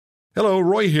Hello,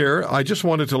 Roy here. I just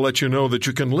wanted to let you know that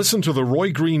you can listen to The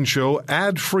Roy Green Show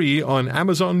ad-free on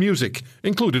Amazon Music,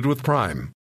 included with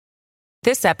Prime.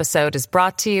 This episode is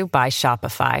brought to you by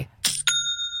Shopify.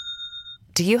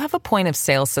 Do you have a point of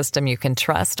sale system you can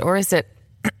trust, or is it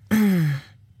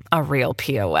a real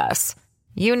POS?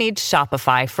 You need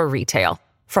Shopify for retail.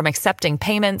 From accepting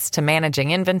payments to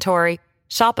managing inventory,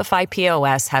 Shopify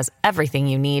POS has everything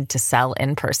you need to sell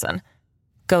in person.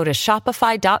 Go to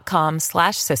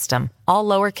shopify.com/system, all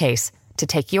lowercase, to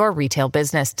take your retail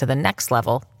business to the next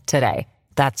level today.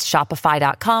 That's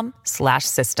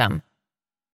shopify.com/system.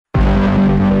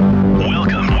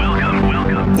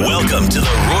 Welcome to the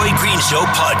Roy Green Show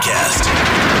podcast.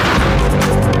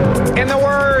 In the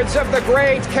words of the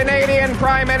great Canadian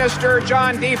Prime Minister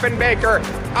John Diefenbaker,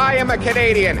 I am a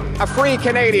Canadian, a free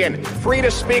Canadian, free to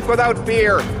speak without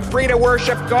fear, free to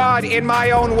worship God in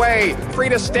my own way, free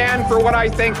to stand for what I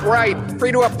think right,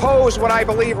 free to oppose what I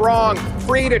believe wrong,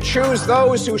 free to choose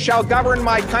those who shall govern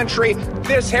my country.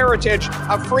 This heritage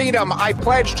of freedom I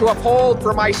pledge to uphold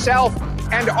for myself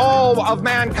and all of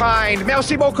mankind.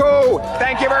 Merci beaucoup.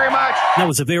 Thank you very much. That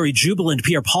was a very jubilant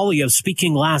Pierre Poilievre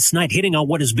speaking last night, hitting on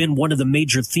what has been one of the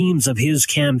major themes of his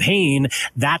campaign,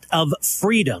 that of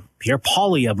freedom. Pierre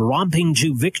Poilievre romping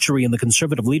to victory in the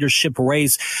Conservative leadership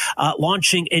race,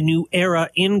 launching a new era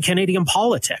in Canadian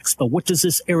politics. But what does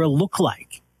this era look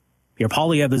like? Pierre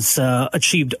Poilievre has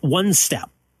achieved one step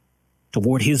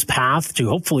toward his path to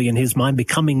hopefully, in his mind,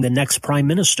 becoming the next prime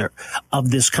minister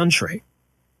of this country.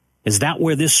 Is that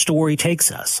where this story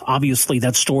takes us? Obviously,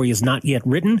 that story is not yet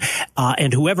written,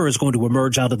 and whoever is going to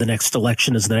emerge out of the next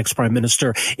election as the next prime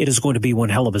minister, it is going to be one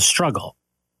hell of a struggle.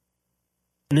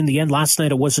 And in the end, last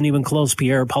night, it wasn't even close.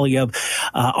 Pierre Poilievre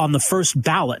on the first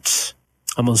ballot,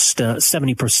 almost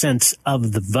 70%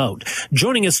 of the vote.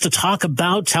 Joining us to talk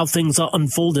about how things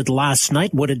unfolded last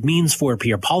night, what it means for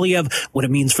Pierre Poilievre, what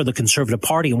it means for the Conservative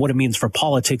Party, and what it means for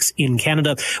politics in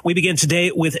Canada. We begin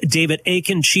today with David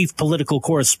Akin, chief political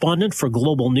correspondent for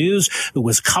Global News, who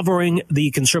was covering the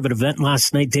Conservative event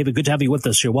last night. David, good to have you with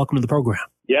us. You're welcome to the program.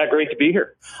 Yeah, great to be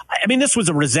here. I mean, this was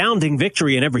a resounding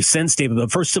victory in every sense, David.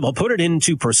 But first of all, put it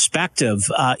into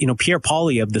perspective. Pierre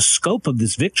Poilievre, the scope of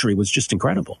this victory was just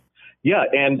incredible. Yeah,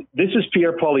 and this is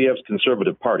Pierre Poilievre's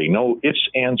Conservative Party. No ifs,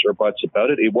 ands, or buts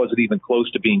about it. It wasn't even close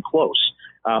to being close.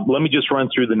 Let me just run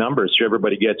through the numbers so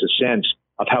everybody gets a sense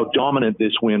of how dominant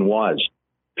this win was.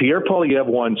 Pierre Poilievre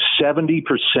won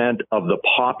 70% of the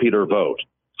popular vote.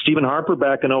 Stephen Harper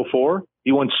back in 2004,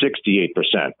 he won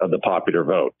 68% of the popular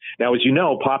vote. Now, as you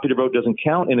know, popular vote doesn't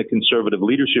count in a Conservative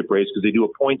leadership race because they do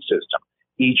a point system.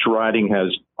 Each riding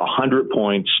has 100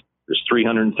 points. There's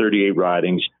 338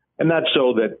 ridings. And that's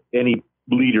so that any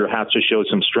leader has to show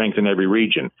some strength in every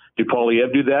region. Did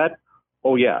Poilievre do that?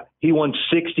 Oh, yeah. He won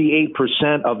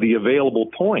 68% of the available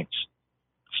points.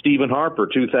 Stephen Harper,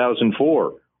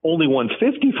 2004, only won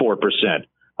 54%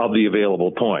 of the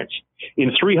available points.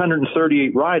 In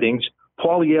 338 ridings,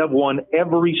 Poilievre won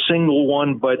every single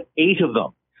one but 8 of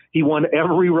them. He won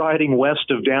every riding west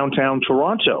of downtown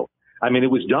Toronto. I mean, it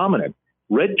was dominant.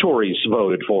 Red Tories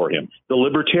voted for him. The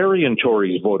Libertarian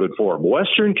Tories voted for him.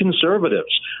 Western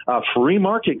Conservatives, free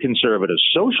market conservatives,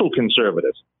 social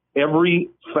conservatives. Every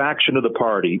faction of the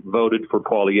party voted for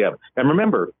Poilievre. And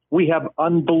remember, we have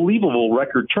unbelievable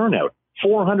record turnout.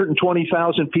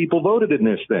 420,000 people voted in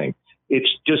this thing.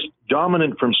 It's just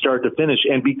dominant from start to finish.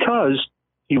 And because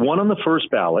he won on the first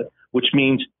ballot, which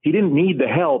means he didn't need the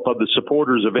help of the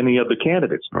supporters of any other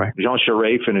candidates. Right. Jean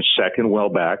Charest finished second, well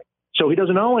back. So he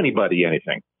doesn't owe anybody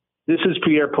anything. This is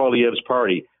Pierre Poilievre's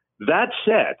party. That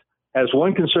said, as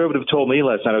one conservative told me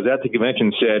last night, I was at the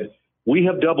convention, said, we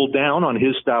have doubled down on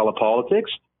his style of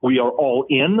politics. We are all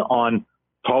in on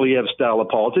Poilievre's style of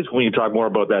politics. We can talk more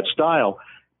about that style.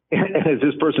 And as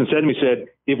this person said to me, said,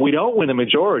 if we don't win a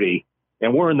majority,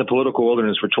 and we're in the political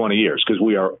wilderness for 20 years, because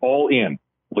we are all in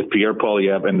with Pierre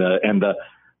Poilievre and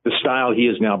the style he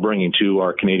is now bringing to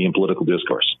our Canadian political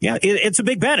discourse. Yeah, it's a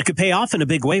big bet. It could pay off in a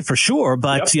big way for sure.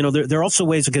 But, yep. There are also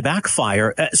ways it could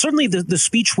backfire. Certainly the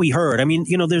speech we heard, I mean,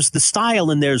 there's the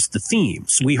style and there's the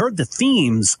themes. We heard the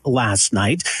themes last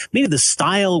night. Maybe the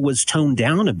style was toned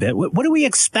down a bit. What do we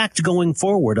expect going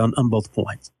forward on both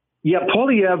points? Yeah,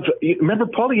 Poilievre, remember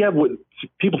Poilievre,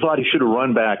 people thought he should have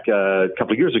run back a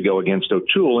couple of years ago against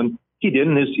O'Toole, and he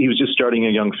didn't. He was just starting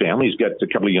a young family. He's got a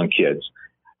couple of young kids.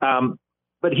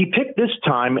 But he picked this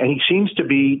time, and he seems to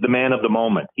be the man of the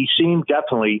moment. He seemed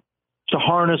definitely to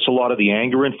harness a lot of the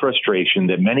anger and frustration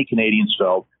that many Canadians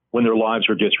felt when their lives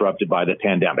were disrupted by the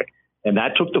pandemic. And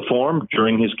that took the form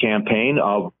during his campaign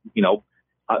of,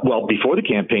 before the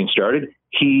campaign started,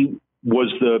 he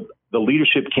was the the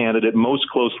leadership candidate most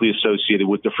closely associated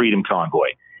with the Freedom Convoy.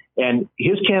 And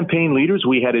his campaign leaders,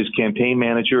 we had his campaign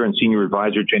manager and senior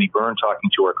advisor, Jenny Byrne, talking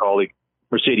to our colleague,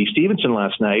 Mercedes Stephenson,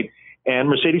 last night. And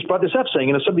Mercedes brought this up,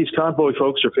 saying, some of these convoy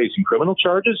folks are facing criminal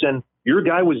charges, and your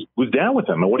guy was down with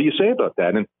them. And what do you say about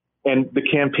that? And the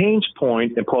campaign's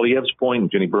point, and Poilievre's point,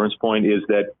 and Jenny Byrne's point, is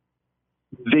that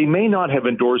they may not have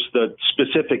endorsed the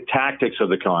specific tactics of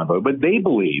the convoy, but they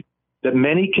believe that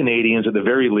many Canadians, at the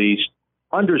very least,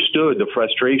 understood the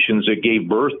frustrations that gave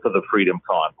birth to the Freedom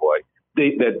Convoy,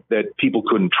 that people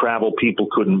couldn't travel, people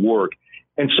couldn't work.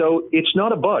 And so it's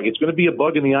not a bug. It's going to be a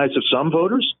bug in the eyes of some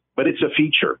voters, but it's a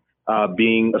feature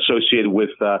being associated with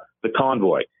the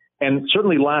convoy. And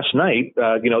certainly last night,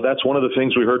 that's one of the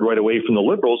things we heard right away from the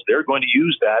Liberals. They're going to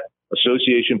use that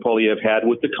association Poilievre had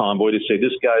with the convoy to say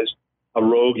this guy's a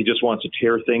rogue. He just wants to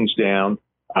tear things down.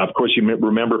 Of course, you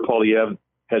remember Poilievre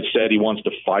has said he wants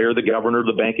to fire the governor of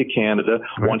the Bank of Canada,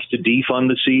 wants to defund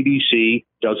the CDC,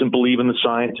 doesn't believe in the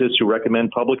scientists who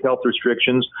recommend public health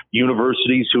restrictions,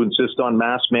 universities who insist on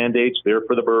mask mandates, they're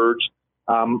for the birds.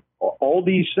 All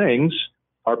these things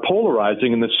are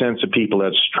polarizing in the sense that people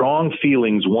have strong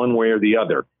feelings one way or the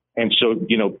other. And so,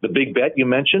 the big bet you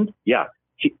mentioned,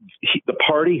 the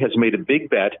party has made a big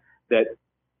bet that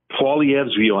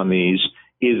Poilievre's view on these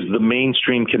is the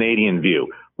mainstream Canadian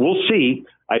view. We'll see.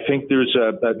 I think there's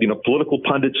political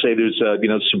pundits say there's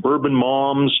suburban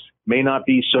moms may not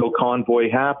be so convoy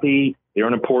happy. They're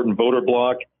an important voter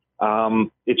bloc.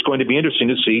 It's going to be interesting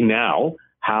to see now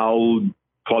how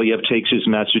Poilievre takes his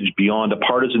message beyond a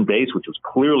partisan base, which was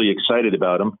clearly excited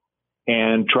about him,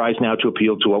 and tries now to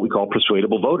appeal to what we call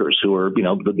persuadable voters, who are,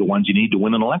 the ones you need to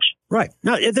win an election. Right.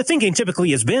 Now, the thinking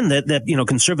typically has been that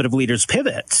conservative leaders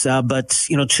pivot, but,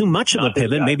 too much of a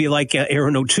pivot, maybe like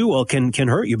Aaron O'Toole can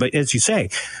hurt you. But as you say,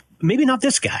 maybe not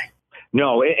this guy.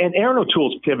 No, and Aaron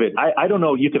O'Toole's pivot, I don't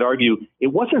know, you could argue it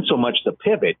wasn't so much the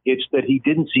pivot, it's that he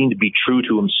didn't seem to be true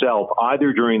to himself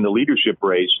either during the leadership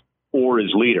race or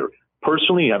as leader.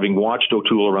 Personally, having watched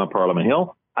O'Toole around Parliament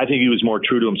Hill, I think he was more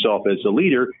true to himself as the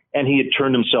leader, and he had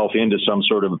turned himself into some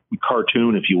sort of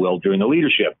cartoon, if you will, during the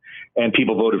leadership, and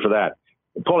people voted for that.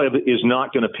 Poilievre is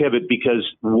not going to pivot because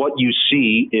what you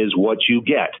see is what you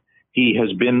get. He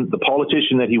has been the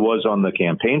politician that he was on the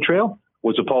campaign trail,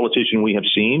 was a politician we have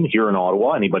seen here in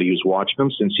Ottawa. Anybody who's watched him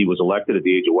since he was elected at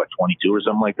the age of, 22 or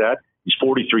something like that. He's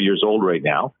 43 years old right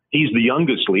now. He's the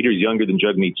youngest leader. He's younger than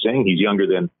Jagmeet Singh. He's younger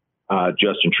than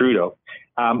Justin Trudeau.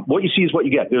 What you see is what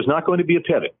you get. There's not going to be a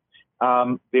pivot.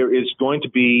 There is going to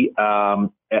be,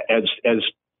 as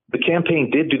the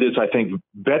campaign did do this, I think,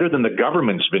 better than the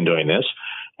government's been doing this,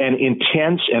 an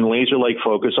intense and laser-like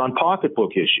focus on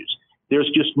pocketbook issues. There's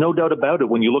just no doubt about it.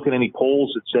 When you look at any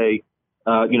polls that say,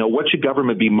 what should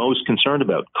government be most concerned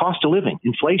about? Cost of living,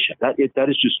 inflation. That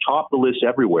is just top the list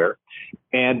everywhere.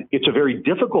 And it's a very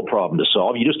difficult problem to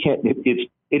solve. You just can't,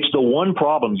 it's the one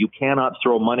problem you cannot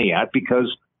throw money at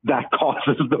because that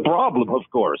causes the problem, of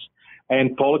course.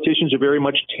 And politicians are very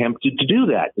much tempted to do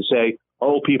that, to say,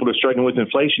 people are struggling with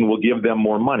inflation, we'll give them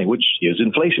more money, which is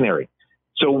inflationary.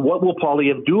 So what will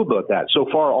Poilievre do about that? So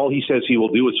far, all he says he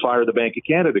will do is fire the Bank of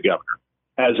Canada governor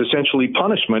as essentially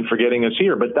punishment for getting us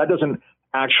here. But that doesn't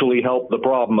actually help the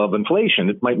problem of inflation.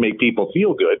 It might make people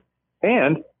feel good.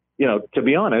 And, to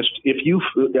be honest, if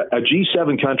a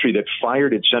G7 country that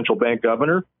fired its central bank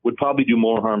governor would probably do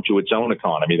more harm to its own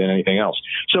economy than anything else.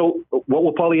 So what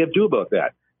will Poilievre do about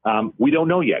that? We don't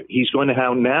know yet. He's going to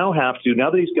now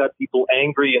that he's got people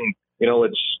angry and,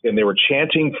 and they were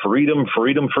chanting freedom,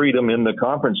 freedom, freedom in the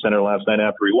conference center last night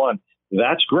after he won.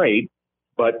 That's great,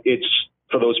 but it's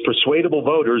for those persuadable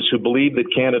voters who believe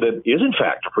that Canada is in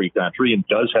fact a free country and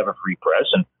does have a free press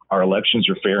and our elections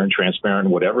are fair and transparent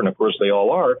and whatever. And of course they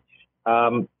all are.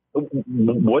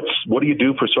 What do you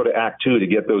do for sort of Act Two to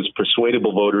get those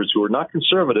persuadable voters who are not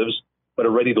conservatives, but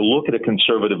are ready to look at a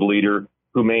conservative leader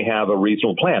who may have a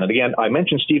reasonable plan? And again, I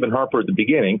mentioned Stephen Harper at the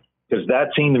beginning because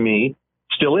that seemed to me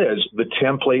still is the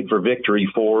template for victory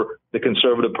for the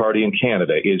Conservative Party in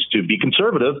Canada, is to be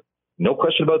conservative, no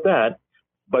question about that,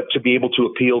 but to be able to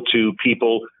appeal to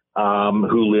people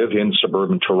who live in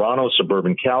suburban Toronto,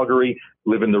 suburban Calgary,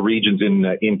 live in the regions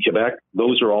in Quebec.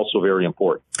 Those are also very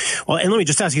important. Well, and let me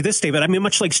just ask you this, David. I mean,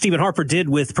 much like Stephen Harper did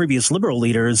with previous Liberal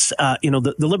leaders,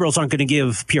 the Liberals aren't going to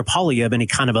give Pierre Poilievre any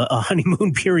kind of a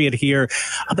honeymoon period here.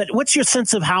 But what's your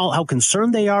sense of how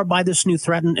concerned they are by this new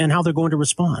threat and how they're going to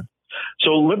respond?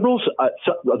 So Liberals, there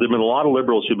have been a lot of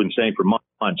Liberals who've been saying for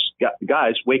months,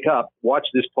 guys, wake up, watch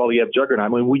this Poilievre juggernaut. I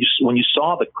mean, when you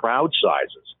saw the crowd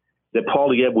sizes that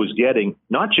Poilievre was getting,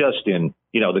 not just in,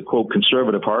 the quote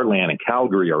conservative heartland in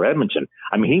Calgary or Edmonton.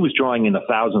 I mean, he was drawing in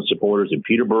 1,000 supporters in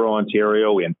Peterborough,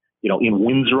 Ontario, in in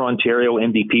Windsor, Ontario,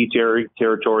 NDP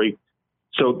territory.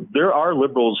 So there are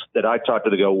Liberals that I talked to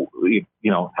that go,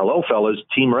 hello, fellas,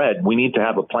 Team Red, we need to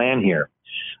have a plan here.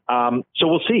 So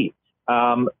we'll see.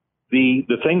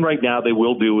 The thing right now they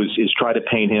will do is try to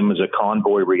paint him as a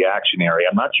convoy reactionary.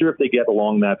 I'm not sure if they get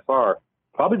along that far.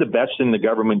 Probably the best thing the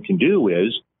government can do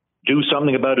is do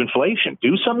something about inflation,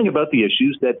 do something about the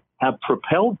issues that have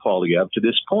propelled Poilievre to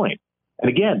this point. And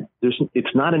again,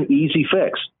 it's not an easy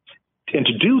fix. And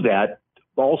to do that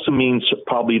also means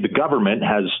probably the government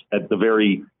has at the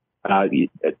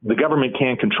the government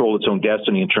can't control its own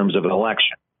destiny in terms of an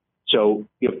election. So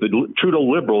if the Trudeau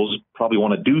Liberals probably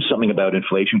want to do something about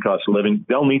inflation, cost of living,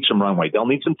 they'll need some runway. They'll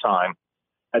need some time.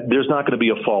 There's not going to be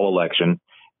a fall election.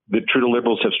 The Trudeau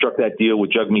Liberals have struck that deal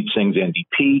with Jagmeet Singh's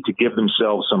NDP to give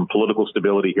themselves some political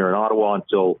stability here in Ottawa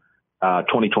until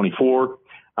 2024.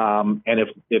 And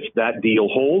if that deal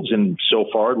holds, and so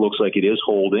far it looks like it is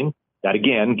holding, that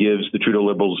again gives the Trudeau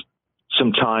Liberals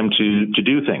some time to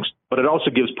do things. But it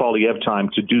also gives Poilievre time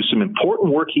to do some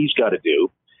important work he's got to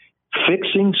do,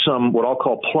 fixing some what I'll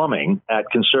call plumbing at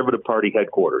Conservative Party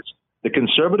headquarters. The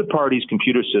Conservative Party's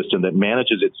computer system that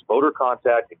manages its voter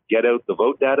contact and get out the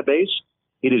vote database,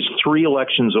 it is 3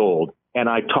 elections old. And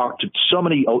I talked to so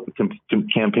many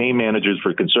campaign managers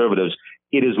for Conservatives,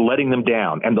 it is letting them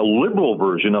down. And the Liberal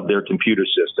version of their computer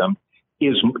system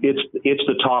it's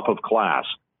the top of class.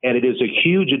 And it is a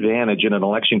huge advantage in an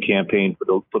election campaign for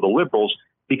the Liberals,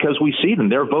 because we see them.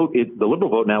 Their vote, the Liberal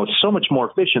vote now, is so much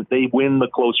more efficient. They win the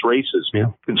close races.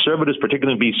 Yeah. Conservatives,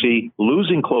 particularly in BC,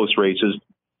 losing close races.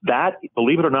 That,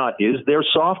 believe it or not, is their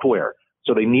software.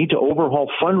 So they need to overhaul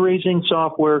fundraising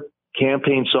software,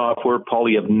 campaign software.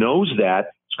 Poilievre knows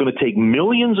that. It's going to take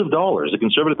millions of dollars. The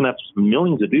Conservatives are going to have to spend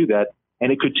millions to do that,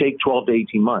 and it could take 12 to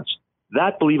 18 months.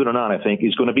 That, believe it or not, I think,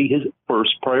 is going to be his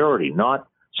first priority, not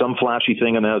some flashy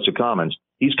thing in the House of Commons.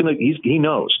 He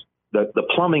knows that the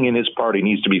plumbing in his party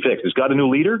needs to be fixed. He's got a new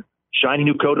leader, shiny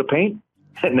new coat of paint,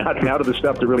 and now to the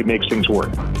stuff that really makes things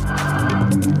work.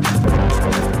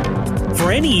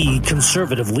 For any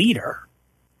Conservative leader,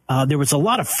 there was a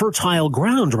lot of fertile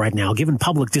ground right now, given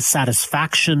public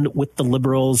dissatisfaction with the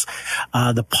Liberals,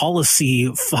 the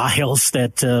policy files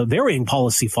varying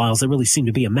policy files that really seem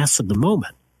to be a mess at the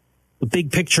moment. The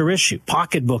big picture issue,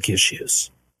 pocketbook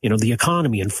issues, the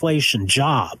economy, inflation,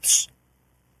 jobs,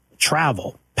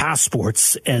 travel,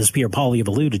 passports, as Pierre Poilievre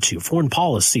alluded to, foreign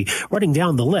policy, running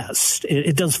down the list.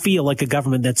 It does feel like a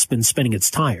government that's been spinning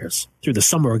its tires through the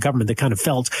summer, a government that kind of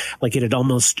felt like it had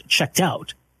almost checked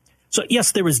out. So,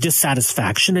 yes, there is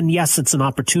dissatisfaction, and yes, it's an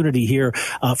opportunity here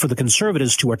for the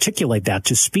Conservatives to articulate that,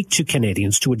 to speak to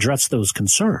Canadians, to address those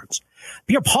concerns.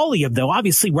 Pierre Poilievre, though,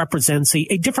 obviously represents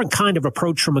a different kind of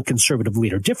approach from a Conservative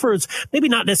leader. Differs, maybe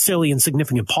not necessarily in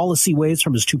significant policy ways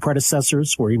from his 2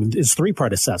 predecessors or even his 3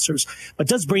 predecessors, but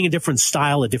does bring a different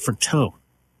style, a different tone,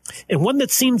 and one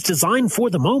that seems designed for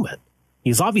the moment.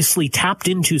 He's obviously tapped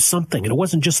into something, and it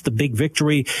wasn't just the big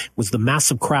victory, it was the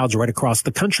massive crowds right across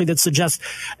the country that suggest,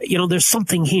 there's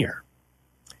something here.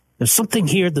 There's something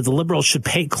here that the Liberals should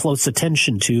pay close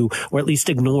attention to, or at least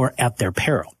ignore at their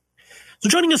peril. So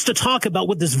joining us to talk about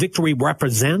what this victory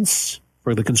represents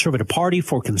for the Conservative Party,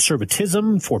 for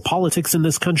conservatism, for politics in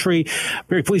this country,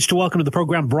 very pleased to welcome to the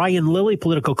program Brian Lilley,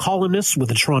 political columnist with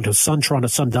the Toronto Sun,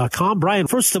 TorontoSun.com. Brian,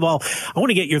 first of all, I want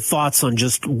to get your thoughts on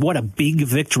just what a big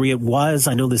victory it was.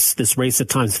 I know this race at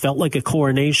times felt like a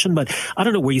coronation, but I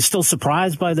don't know, were you still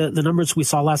surprised by the numbers we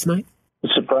saw last night?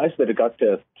 Surprised that it got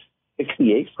to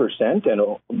 68%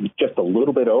 and just a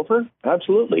little bit over?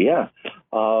 Absolutely, yeah.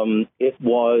 It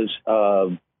was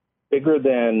bigger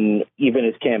than even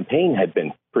his campaign had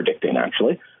been predicting,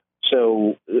 actually.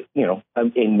 So,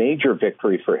 a major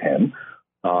victory for him.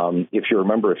 If you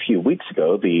remember a few weeks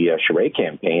ago, the Charest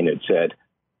campaign had said,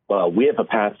 well, we have a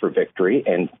path for victory,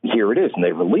 and here it is. And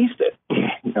they released it.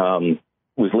 It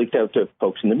was leaked out to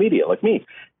folks in the media like me.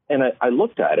 And I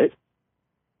looked at it,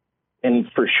 and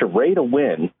for Charest to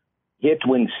win, he had to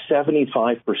win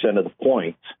 75% of the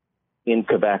points in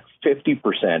Quebec,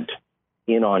 50%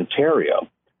 in Ontario.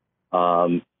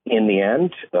 In the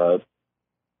end,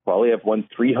 Poilievre won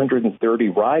 330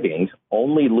 ridings,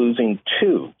 only losing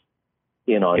 2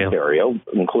 in Ontario,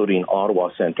 including Ottawa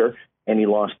Centre, and he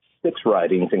lost 6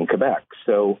 ridings in Quebec.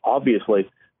 So obviously,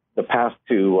 the path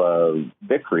to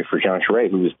victory for Jean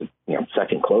Charest, who was the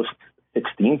second closest,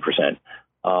 16%,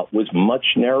 was much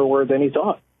narrower than he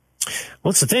thought.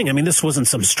 Well, that's the thing. I mean, this wasn't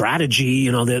some strategy,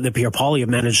 that Pierre Poilievre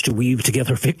managed to weave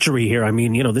together victory here. I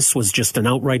mean, this was just an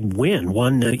outright win,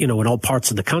 one, in all parts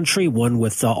of the country, one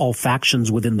with all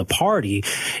factions within the party,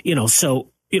 so,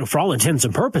 for all intents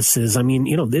and purposes, I mean,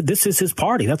 this is his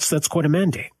party. That's quite a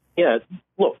mandate. Yeah.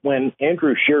 look, when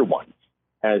Andrew Scheer won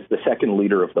as the second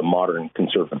leader of the modern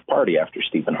Conservative Party after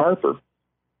Stephen Harper,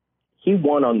 he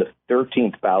won on the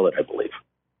 13th ballot, I believe.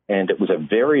 And it was a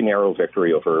very narrow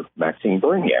victory over Maxime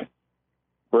Bernier.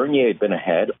 Bernier had been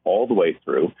ahead all the way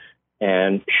through,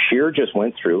 and Scheer just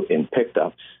went through and picked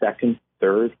up second,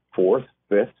 third, fourth,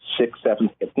 fifth, sixth,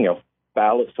 seventh,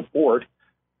 ballot support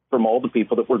from all the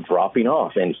people that were dropping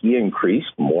off. And he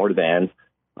increased more than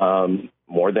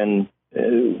Bernier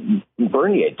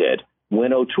did.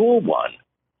 When O'Toole won,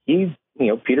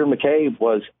 Peter MacKay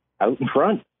was out in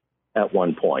front at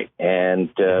one point, and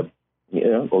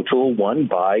O'Toole won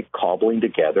by cobbling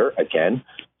together, again,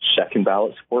 second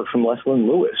ballot support from Leslyn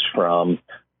Lewis, from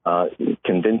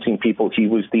convincing people he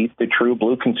was the true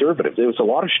blue conservative. There was a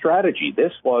lot of strategy.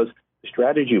 The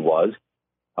strategy was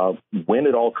win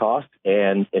at all costs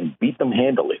and beat them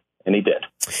handily, and he did.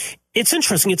 It's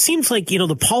interesting. It seems like,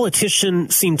 the politician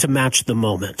seemed to match the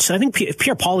moment. I think if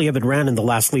Pierre Poilievre had ran in the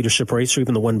last leadership race or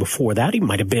even the one before that, he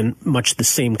might have been much the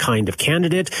same kind of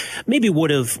candidate, maybe would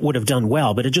have done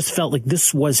well, but it just felt like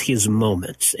this was his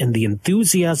moment. And the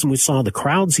enthusiasm we saw, the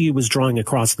crowds he was drawing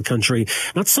across the country,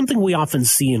 not something we often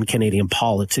see in Canadian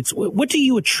politics. What do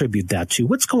you attribute that to?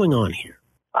 What's going on here?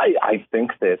 I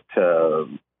think that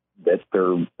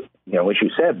they're, as you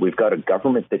said, we've got a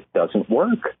government that doesn't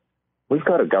work. We've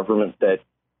got a government that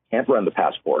can't run the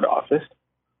passport office.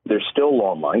 There's still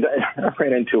long lines. I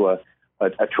ran into a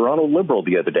Toronto Liberal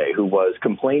the other day who was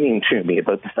complaining to me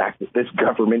about the fact that this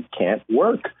government can't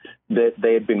work, that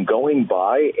they had been going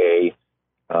by a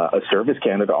Service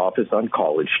Canada office on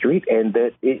College Street, and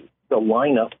that the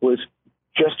lineup was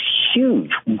just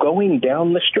huge going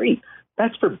down the street.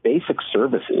 That's for basic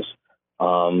services.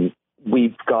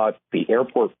 We've got the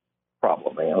airport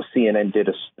problem. CNN did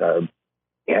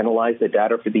analyze the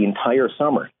data for the entire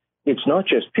summer. It's not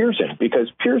just Pearson, because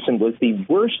Pearson was the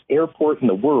worst airport in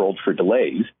the world for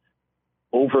delays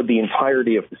over the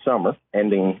entirety of the summer,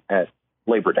 ending at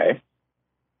Labor Day.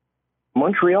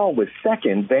 Montreal was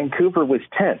second. Vancouver was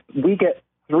 10th. We get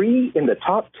 3 in the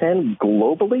top 10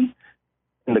 globally,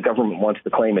 and the government wants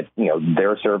to claim it.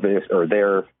 Their service or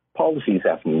their policies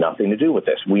have nothing to do with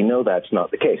this. We know that's not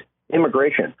the case.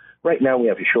 Immigration. Right now, we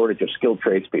have a shortage of skilled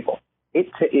tradespeople. It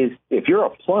is, if you're a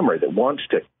plumber that wants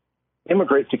to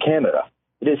immigrate to Canada,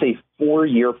 it is a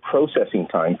 4-year processing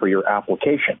time for your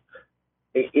application.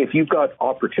 If you've got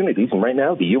opportunities, and right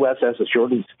now the U.S. has a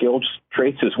shortage of skilled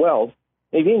trades as well,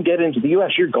 if you can get into the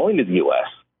U.S., you're going to the U.S.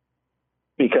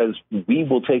 because we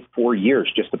will take 4 years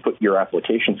just to put your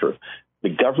application through. The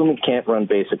government can't run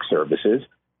basic services.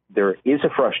 There is a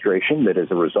frustration that is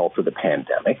a result of the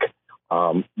pandemic.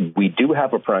 We do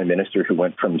have a prime minister who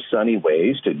went from sunny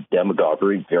ways to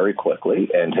demagoguery very quickly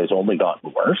and has only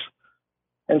gotten worse.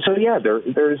 And so,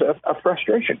 there's a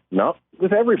frustration, not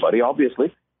with everybody,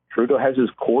 obviously. Trudeau has his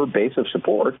core base of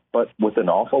support, but with an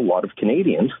awful lot of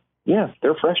Canadians,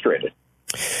 they're frustrated.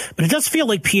 But it does feel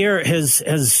like Pierre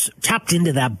has tapped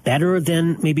into that better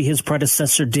than maybe his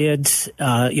predecessor did,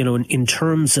 in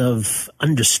terms of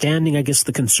understanding, I guess,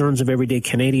 the concerns of everyday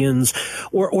Canadians,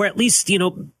 or at least,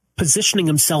 positioning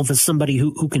himself as somebody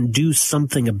who can do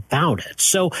something about it.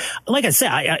 So, like I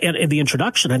said, in the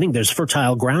introduction, I think there's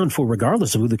fertile ground for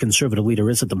regardless of who the Conservative leader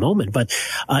is at the moment. But,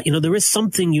 there is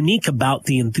something unique about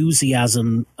the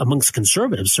enthusiasm amongst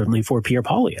Conservatives, certainly for Pierre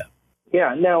Poilievre.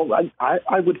 Yeah, now,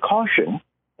 I would caution,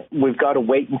 we've got to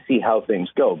wait and see how things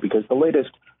go, because the latest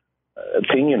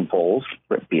opinion polls,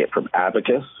 be it from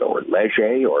Abacus or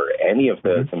Leger or any of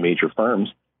the major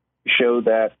firms, show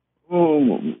that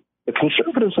the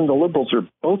Conservatives and the Liberals are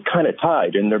both kind of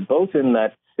tied, and they're both in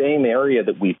that same area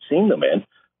that we've seen them in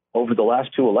over the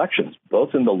last 2 elections,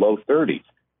 both in the low 30s.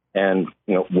 And,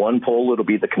 one poll, it'll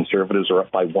be the Conservatives are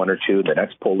up by 1 or 2. The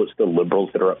next poll, it's the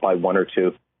Liberals that are up by 1 or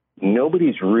 2.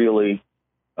 Nobody's really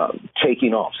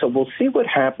taking off. So we'll see what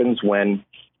happens when,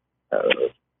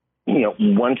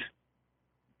 once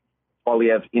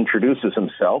Poilievre introduces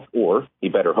himself, or he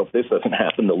better hope this doesn't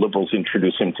happen, the Liberals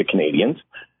introduce him to Canadians.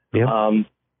 Yeah.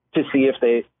 To see if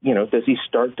they, does he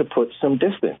start to put some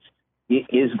distance?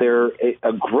 Is there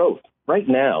a growth? Right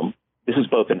now, this is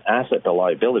both an asset and a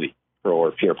liability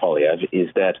for Pierre Poilievre, is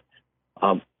that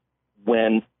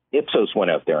when Ipsos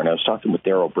went out there, and I was talking with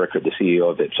Darrell Bricker, the CEO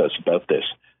of Ipsos, about this,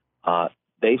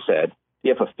 they said, do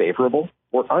you have a favorable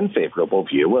or unfavorable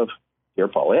view of Pierre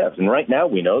Poilievre? And right now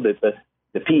we know that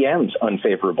the PM's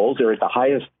unfavorables are at the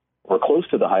highest or close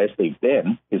to the highest they've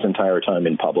been his entire time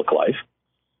in public life.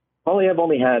 Poilievre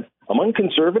only had, among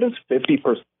Conservatives,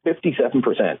 57%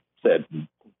 said,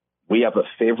 we have a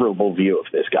favorable view of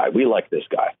this guy. We like this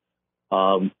guy.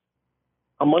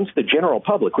 amongst the general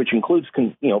public, which includes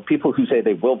people who say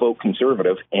they will vote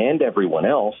Conservative and everyone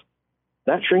else,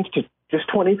 that shrinks to just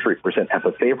 23% have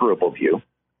a favorable view,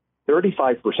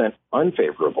 35%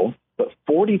 unfavorable, but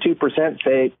 42%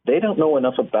 say they don't know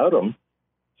enough about him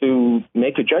to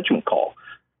make a judgment call.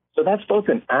 So that's both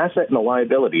an asset and a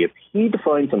liability. If he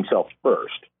defines himself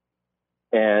first,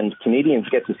 and Canadians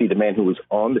get to see the man who was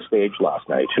on the stage last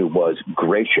night, who was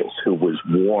gracious, who was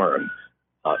warm,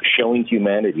 showing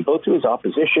humanity, both to his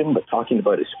opposition, but talking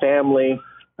about his family.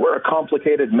 We're a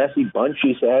complicated, messy bunch,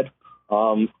 he said.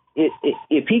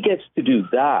 If he gets to do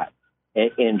that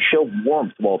and show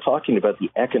warmth while talking about the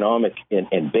economic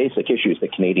and basic issues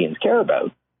that Canadians care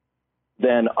about,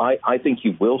 then I think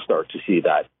you will start to see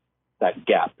that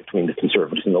gap between the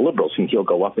Conservatives and the Liberals, and he'll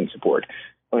go up in support.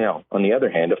 Now, on the other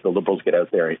hand, if the Liberals get out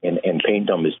there and paint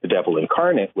him as the devil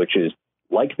incarnate, which is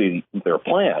like their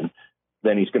plan,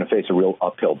 then he's going to face a real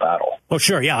uphill battle. Oh,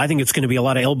 sure. Yeah, I think it's going to be a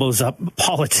lot of elbows up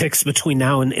politics between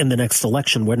now and the next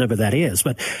election, whenever that is.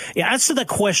 But yeah, as to that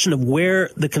question of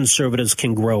where the Conservatives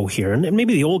can grow here, and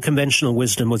maybe the old conventional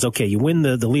wisdom was, okay, you win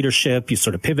the leadership, you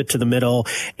sort of pivot to the middle,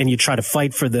 and you try to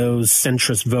fight for those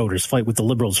centrist voters, fight with the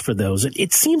Liberals for those.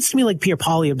 It seems to me like Pierre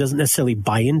Poilievre doesn't necessarily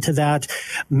buy into that.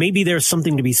 Maybe there's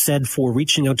something to be said for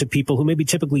reaching out to people who maybe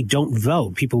typically don't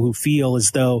vote, people who feel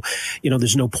as though,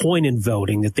 there's no point in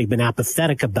voting, that they've been apathetic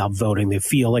about voting. They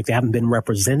feel like they haven't been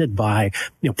represented by,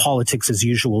 politics as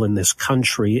usual in this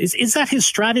country. Is that his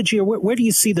strategy, or where do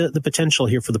you see the potential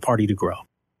here for the party to grow?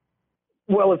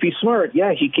 Well, if he's smart,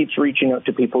 he keeps reaching out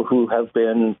to people who have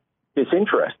been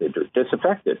disinterested or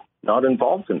disaffected, not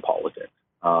involved in politics.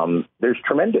 There's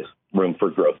tremendous room for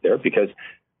growth there because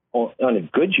on a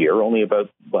good year, only about,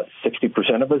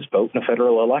 60% of us vote in a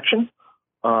federal election.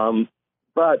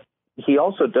 But he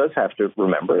also does have to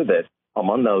remember that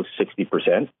among those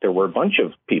 60%, there were a bunch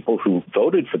of people who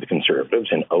voted for the Conservatives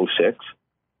in 2006,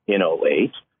 in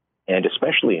 2008, and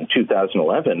especially in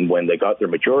 2011 when they got their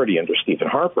majority under Stephen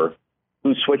Harper,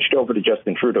 who switched over to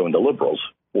Justin Trudeau and the Liberals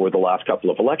for the last couple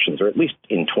of elections, or at least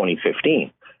in 2015.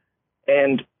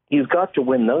 And he's got to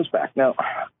win those back. Now,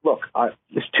 look,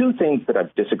 there's two things that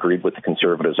I've disagreed with the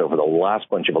Conservatives over the last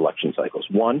bunch of election cycles.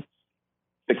 One,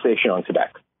 fixation on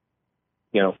Quebec.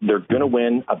 They're going to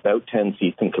win about 10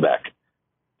 seats in Quebec.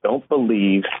 Don't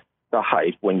believe the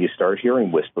hype when you start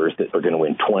hearing whispers that they're going to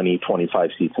win 20, 25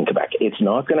 seats in Quebec. It's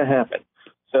not going to happen.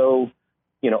 So,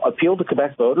 appeal to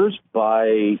Quebec voters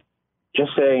by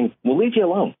just saying, we'll leave you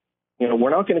alone.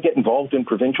 We're not going to get involved in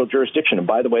provincial jurisdiction. And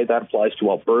by the way, that applies to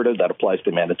Alberta, that applies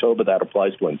to Manitoba, that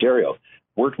applies to Ontario.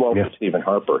 Worked well with Stephen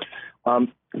Harper.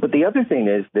 But the other thing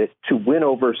is that to win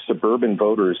over suburban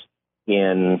voters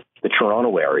in the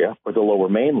Toronto area or the Lower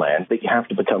Mainland, that you have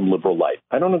to become Liberal light.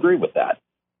 I don't agree with that.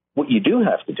 What you do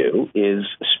have to do is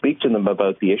speak to them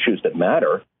about the issues that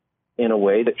matter in a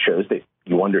way that shows that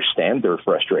you understand their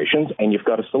frustrations and you've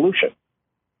got a solution.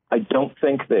 I don't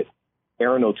think that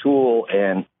Aaron O'Toole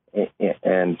and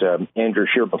Andrew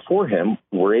Scheer before him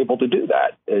were able to do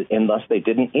that unless they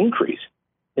didn't increase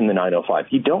in the 905.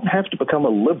 You don't have to become a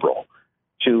Liberal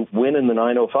to win in the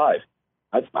 905.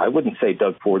 I wouldn't say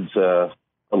Doug Ford's a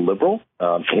Liberal.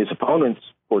 His opponents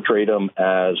portrayed him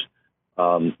as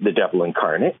the devil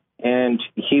incarnate, and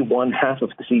he won half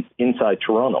of the seats inside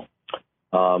Toronto.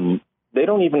 They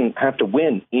don't even have to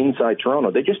win inside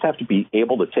Toronto. They just have to be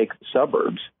able to take the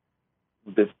suburbs,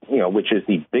 which is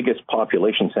the biggest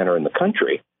population center in the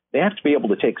country. They have to be able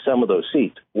to take some of those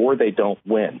seats, or they don't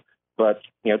win. But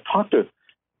you're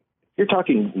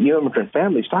talking new immigrant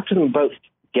families. Talk to them about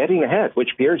getting ahead, which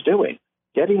Pierre's doing.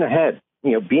 Getting ahead.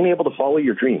 Being able to follow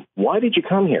your dream. Why did you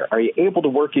come here? Are you able to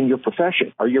work in your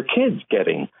profession? Are your kids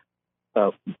getting,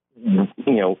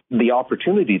 the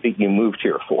opportunity that you moved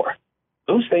here for?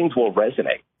 Those things will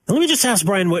resonate. Let me just ask,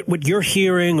 Brian, what you're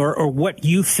hearing or what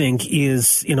you think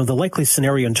is, the likely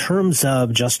scenario in terms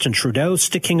of Justin Trudeau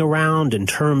sticking around, in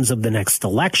terms of the next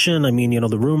election. I mean,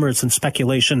 the rumors and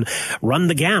speculation run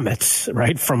the gamut,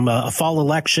 right? From a fall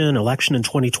election in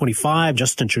 2025,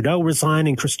 Justin Trudeau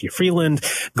resigning, Chrystia Freeland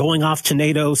going off to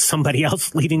NATO, somebody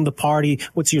else leading the party.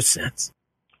 What's your sense?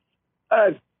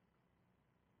 I've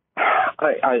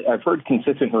heard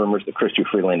consistent rumors that Chrystia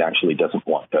Freeland actually doesn't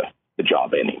want the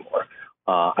job anymore.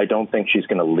 I don't think she's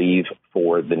going to leave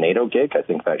for the NATO gig. I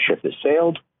think that ship has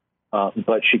sailed,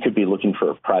 but she could be looking for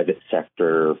a private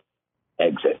sector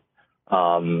exit.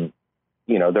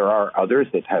 There are others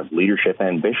that have leadership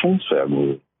ambitions.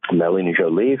 Melanie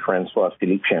Joly,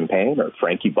 Francois-Philippe Champagne, or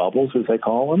Frankie Bubbles, as they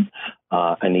call him,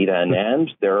 Anita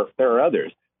Anand. There are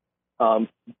others.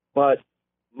 But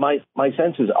my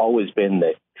sense has always been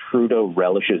that Trudeau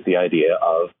relishes the idea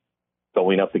of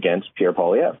going up against Pierre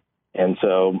Poilievre. And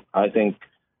so I think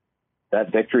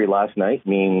that victory last night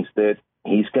means that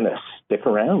he's going to stick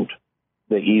around,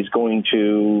 that he's going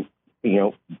to,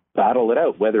 battle it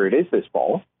out, whether it is this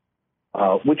fall,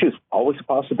 which is always a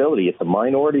possibility. It's a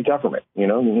minority government. They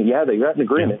got an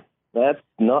agreement. That's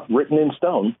not written in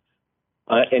stone.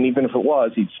 And even if it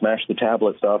was, he'd smash the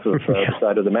tablets off of the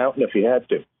side of the mountain if he had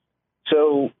to.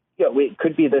 So, it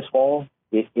could be this fall.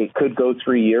 It could go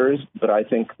 3 years, but I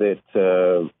think that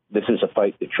this is a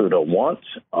fight that Trudeau wants.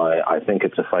 I think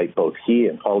it's a fight both he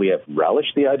and Poilievre relish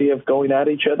the idea of going at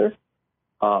each other.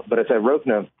 But as I wrote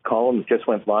in a column that just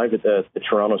went live at the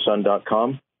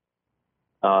TorontoSun.com,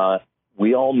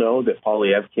 we all know that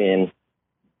Poilievre can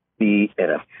be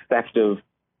an effective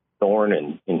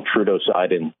thorn in Trudeau's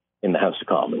side in the House of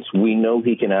Commons. We know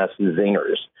he can ask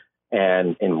zingers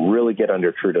and really get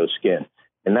under Trudeau's skin.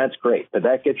 And that's great. But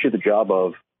that gets you the job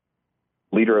of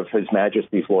Leader of His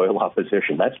Majesty's Loyal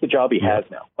Opposition. That's the job he has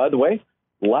now. By the way,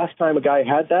 last time a guy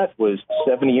had that was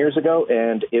 7 years ago,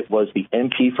 and it was the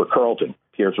MP for Carleton,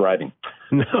 Pierre's riding.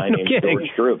 My name's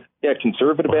George Drew. Yeah,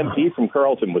 Conservative MP from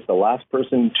Carleton was the last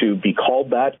person to be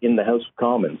called that in the House of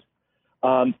Commons.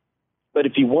 But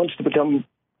if he wants to become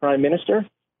Prime Minister,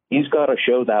 he's got to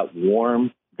show that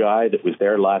warm guy that was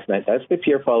there last night. That's the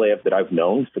Pierre Poilievre that I've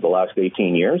known for the last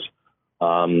 18 years.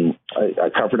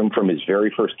 I covered him from his very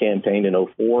first campaign in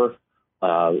 2004.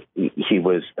 He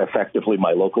was effectively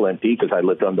my local MP because I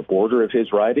lived on the border of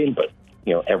his riding, but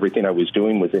everything I was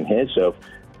doing was in his. So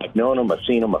I've known him, I've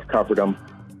seen him, I've covered him.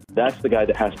 That's the guy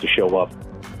that has to show up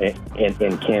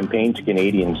and campaign to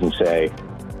Canadians and say,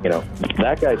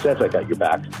 that guy says I got your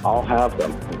back. I'll have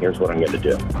them, and here's what I'm going to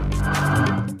do.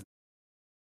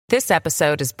 This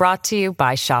episode is brought to you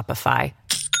by Shopify.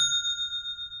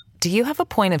 Do you have a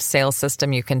point of sale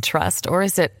system you can trust, or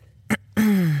is it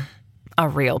a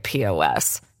real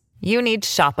POS? You need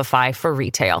Shopify for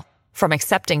retail. From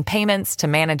accepting payments to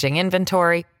managing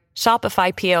inventory,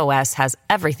 Shopify POS has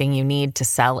everything you need to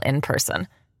sell in person.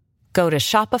 Go to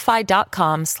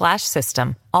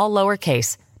shopify.com/system, all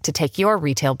lowercase, to take your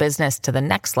retail business to the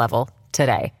next level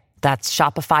today. That's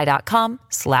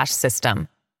shopify.com/system.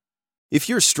 If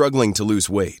you're struggling to lose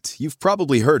weight, you've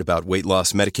probably heard about weight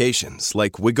loss medications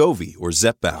like Wegovy or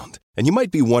Zepbound, and you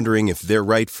might be wondering if they're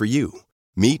right for you.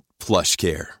 Meet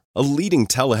PlushCare, a leading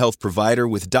telehealth provider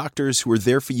with doctors who are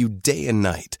there for you day and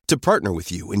night to partner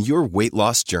with you in your weight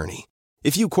loss journey.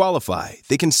 If you qualify,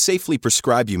 they can safely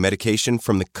prescribe you medication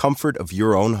from the comfort of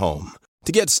your own home.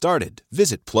 To get started,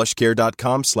 visit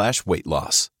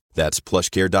plushcare.com/weightloss. That's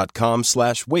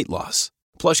plushcare.com/weightloss.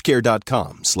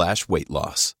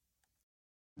 plushcare.com/weightloss.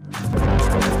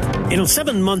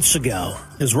 7 months ago,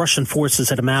 as Russian forces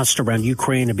had amassed around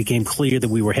Ukraine, it became clear that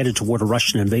we were headed toward a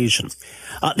Russian invasion.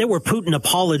 There were Putin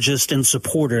apologists and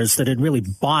supporters that had really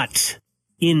bought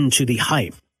into the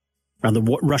hype around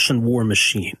the Russian war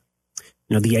machine.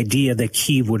 The idea that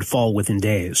Kyiv would fall within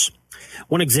days.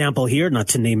 One example here, not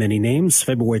to name any names,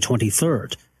 February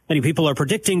 23rd. Many people are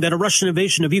predicting that a Russian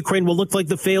invasion of Ukraine will look like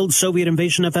the failed Soviet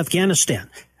invasion of Afghanistan.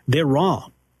 They're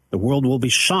wrong. The world will be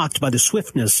shocked by the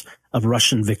swiftness of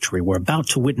Russian victory. We're about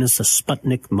to witness a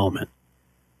Sputnik moment.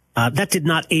 That did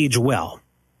not age well,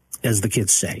 as the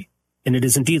kids say. And it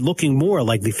is indeed looking more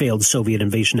like the failed Soviet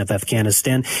invasion of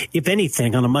Afghanistan, if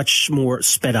anything, on a much more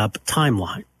sped-up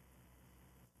timeline.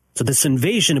 So this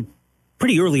invasion,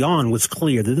 pretty early on, was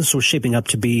clear that this was shaping up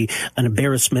to be an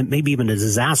embarrassment, maybe even a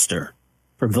disaster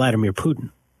for Vladimir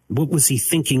Putin. What was he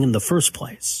thinking in the first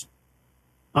place?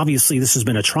 Obviously, this has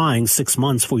been a trying 6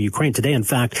 months for Ukraine. Today, in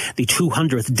fact, the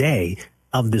 200th day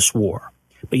of this war.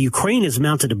 But Ukraine has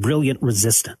mounted a brilliant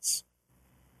resistance.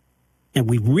 And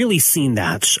we've really seen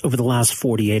that over the last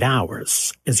 48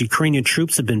 hours as Ukrainian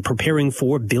troops have been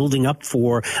building up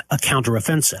for a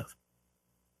counteroffensive.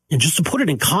 And just to put it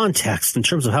in context in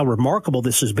terms of how remarkable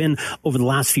this has been over the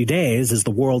last few days as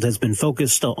the world has been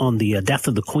focused on the death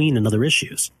of the Queen and other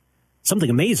issues, something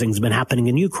amazing has been happening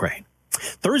in Ukraine.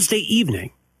 Thursday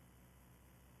evening,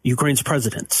 Ukraine's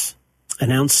president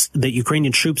announced that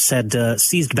Ukrainian troops had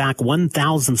seized back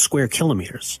 1,000 square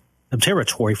kilometers of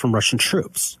territory from Russian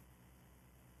troops.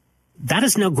 That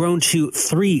has now grown to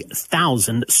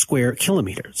 3,000 square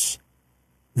kilometers.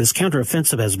 This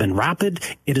counteroffensive has been rapid.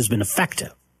 It has been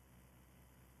effective.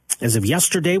 As of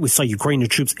yesterday, we saw Ukrainian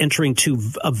troops entering two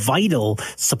vital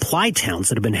supply towns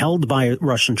that have been held by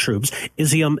Russian troops,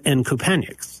 Izium and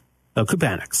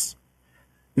Kupiansk.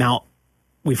 Now,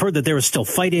 we've heard that there is still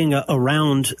fighting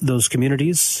around those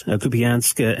communities,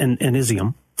 Kupiansk and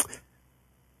Izium.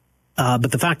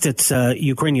 But the fact that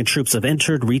Ukrainian troops have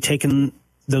retaken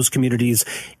those communities,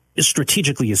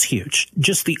 strategically is huge.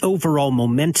 Just the overall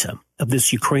momentum of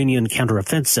this Ukrainian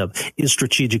counteroffensive is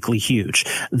strategically huge.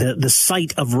 The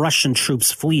sight of Russian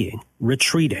troops fleeing,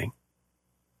 retreating,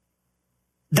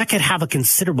 that could have a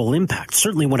considerable impact,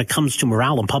 certainly when it comes to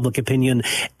morale and public opinion,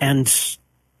 and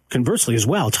conversely as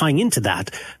well, tying into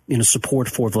that, support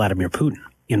for Vladimir Putin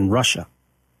in Russia.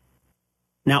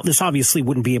 Now, this obviously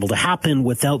wouldn't be able to happen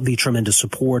without the tremendous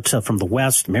support from the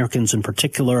West, Americans in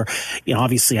particular.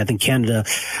 Obviously, I think Canada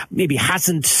maybe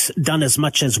hasn't done as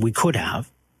much as we could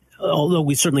have, although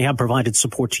we certainly have provided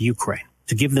support to Ukraine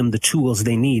to give them the tools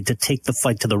they need to take the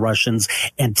fight to the Russians,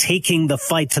 and taking the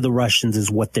fight to the Russians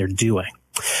is what they're doing.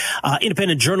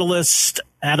 Independent journalist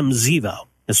Adam Zivo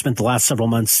has spent the last several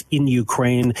months in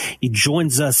Ukraine. He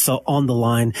joins us on the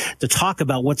line to talk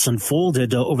about what's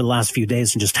unfolded over the last few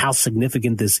days and just how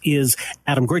significant this is.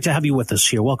 Adam, great to have you with us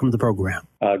here. Welcome to the program.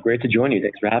 Great to join you.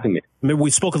 Thanks for having me. Maybe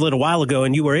we spoke a little while ago,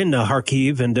 and you were in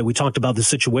Kharkiv, and we talked about the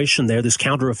situation there. This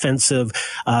counteroffensive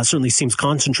certainly seems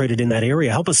concentrated in that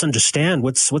area. Help us understand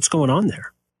what's going on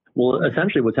there. Well,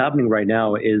 essentially what's happening right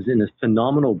now is in a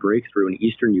phenomenal breakthrough in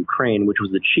eastern Ukraine, which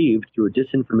was achieved through a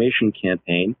disinformation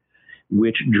campaign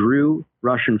which drew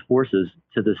Russian forces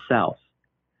to the south.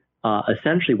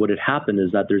 Essentially what had happened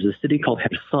is that there's a city called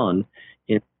Kherson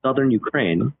in southern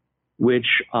Ukraine, which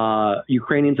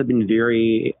Ukrainians have been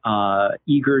very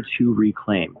eager to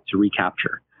reclaim, to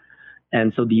recapture.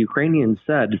 And so the Ukrainians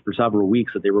said for several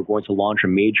weeks that they were going to launch a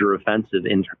major offensive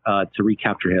to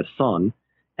recapture Kherson.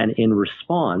 And in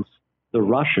response, the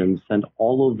Russians sent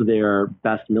all of their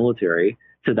best military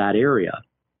to that area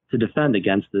to defend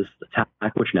against this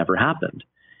attack, which never happened.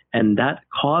 And that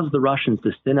caused the Russians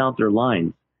to thin out their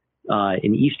lines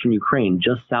in eastern Ukraine,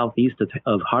 just southeast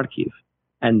of Kharkiv.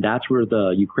 And that's where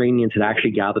the Ukrainians had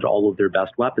actually gathered all of their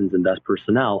best weapons and best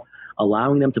personnel,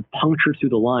 allowing them to puncture through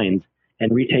the lines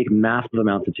and retake massive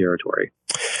amounts of territory.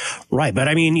 Right. But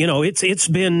I mean, it's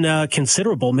been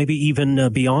considerable, maybe even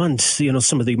beyond,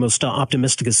 some of the most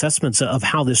optimistic assessments of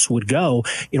how this would go.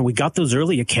 We got those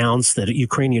early accounts that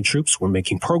Ukrainian troops were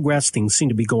making progress. Things seem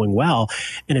to be going well.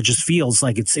 And it just feels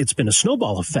like it's been a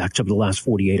snowball effect over the last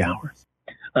 48 hours.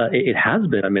 It has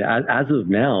been. I mean, as of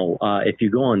now, if you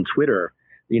go on Twitter,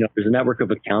 there's a network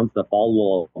of accounts that follow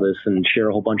all this and share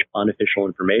a whole bunch of unofficial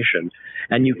information.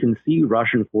 And you can see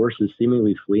Russian forces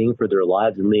seemingly fleeing for their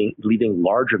lives and leaving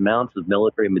large amounts of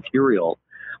military material,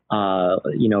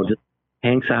 just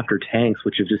tanks after tanks,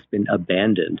 which have just been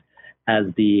abandoned as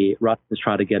the Russians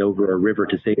try to get over a river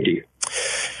to safety.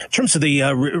 In terms of the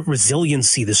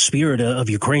resiliency, the spirit of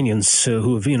Ukrainians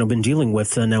who have, been dealing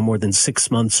with now more than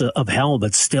 6 months of hell,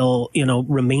 but still,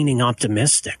 remaining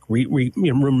optimistic,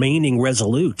 remaining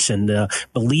resolute and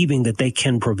believing that they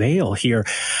can prevail here.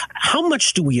 How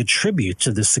much do we attribute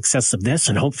to the success of this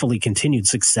and hopefully continued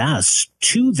success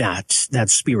to that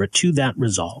spirit, to that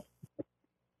resolve?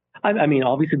 I mean,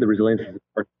 obviously the resilience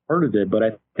is part of it, but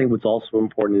I think what's also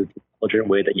important is the intelligent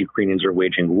way that Ukrainians are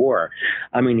waging war.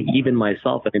 I mean, even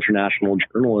myself, an international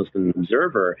journalist and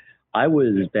observer, I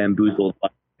was bamboozled by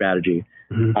strategy.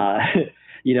 Mm-hmm.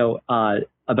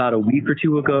 About a week or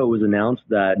two ago, it was announced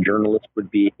that journalists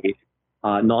would be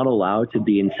not allowed to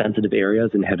be in sensitive areas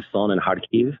in Kherson and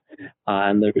Kharkiv.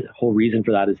 And the whole reason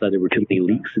for that is that there were too many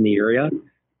leaks in the area.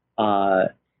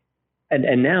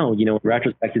 And now, in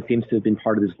retrospect, it seems to have been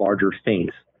part of this larger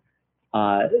feint.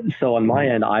 So on my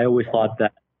end, I always thought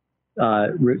that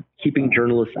keeping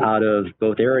journalists out of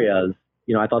both areas,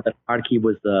 I thought that Kharkiv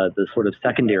was the sort of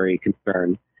secondary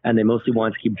concern, and they mostly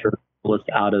wanted to keep journalists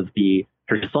out of the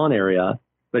Kherson area.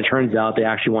 But it turns out they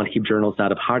actually want to keep journalists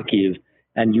out of Kharkiv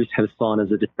and use Kherson as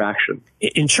a distraction.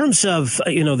 In terms of,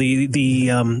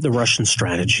 the Russian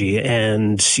strategy,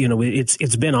 and,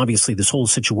 it's been obviously this whole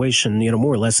situation,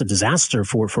 more or less a disaster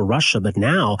for Russia. But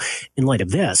now, in light of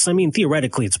this, I mean,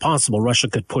 theoretically, it's possible Russia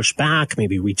could push back,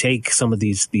 maybe retake some of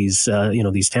these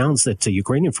towns that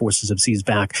Ukrainian forces have seized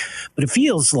back. But it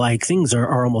feels like things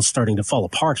are almost starting to fall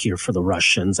apart here for the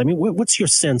Russians. I mean, what's your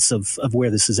sense of where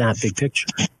this is at, big picture?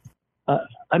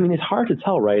 I mean, it's hard to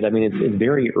tell, right? I mean, it's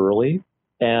very early.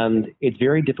 And it's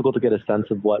very difficult to get a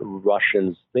sense of what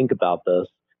Russians think about this.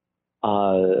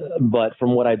 But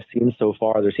from what I've seen so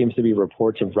far, there seems to be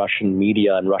reports of Russian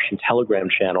media and Russian Telegram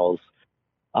channels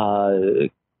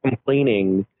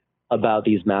complaining about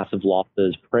these massive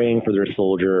losses, praying for their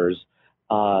soldiers,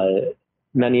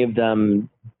 many of them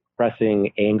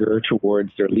expressing anger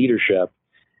towards their leadership.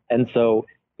 And so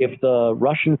if the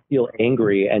Russians feel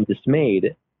angry and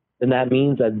dismayed, then that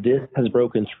means that this has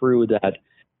broken through that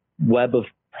web of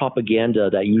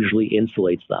propaganda that usually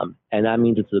insulates them. And that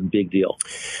means it's a big deal.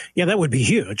 Yeah, that would be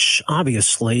huge,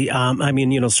 obviously. I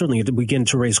mean, certainly we begin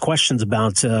to raise questions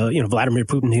about, Vladimir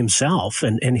Putin himself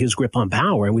and his grip on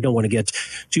power. And we don't want to get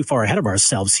too far ahead of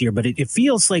ourselves here, but it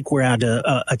feels like we're at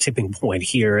a tipping point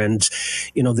here. And,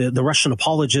 the Russian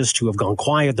apologists who have gone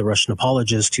quiet, the Russian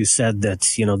apologists who said that,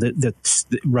 that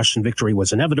the Russian victory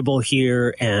was inevitable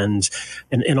here and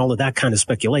all of that kind of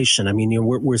speculation. I mean,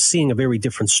 we're seeing a very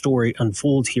different story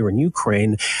unfold here in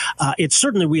Ukraine. It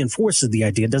certainly reinforces the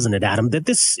idea, doesn't it, Adam, that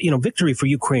this, victory for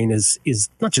Ukraine is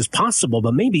not just possible,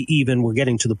 but maybe even we're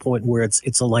getting to the point where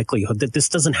it's a likelihood that this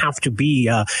doesn't have to be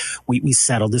we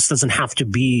settle. This doesn't have to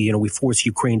be we force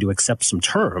Ukraine to accept some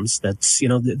terms. That's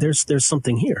there's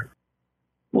something here.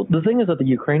 Well, the thing is that the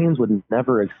Ukrainians would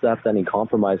never accept any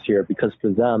compromise here because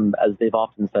for them, as they've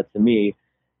often said to me,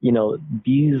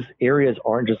 these areas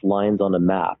aren't just lines on a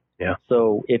map. Yeah.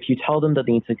 So if you tell them that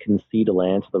they need to concede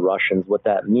land to the Russians, what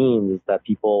that means is that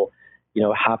people,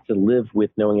 have to live with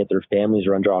knowing that their families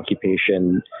are under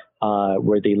occupation,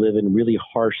 where they live in really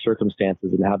harsh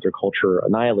circumstances and have their culture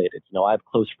annihilated. I have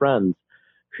close friends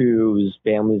whose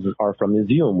families are from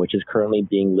Izium, which is currently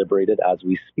being liberated as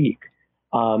we speak.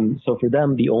 So for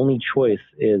them, the only choice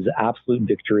is absolute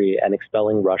victory and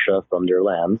expelling Russia from their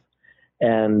lands.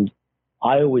 And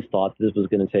I always thought this was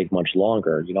going to take much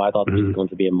longer. I thought this was going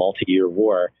to be a multi-year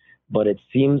war, but it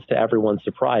seems to everyone's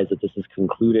surprise that this is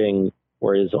concluding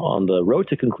or is on the road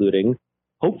to concluding,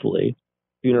 hopefully,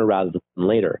 sooner rather than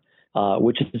later,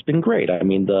 which has been great. I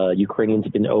mean, the Ukrainians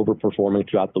have been overperforming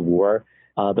throughout the war.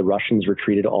 The Russians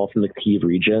retreated all from the Kyiv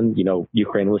region.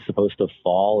 Ukraine was supposed to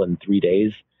fall in 3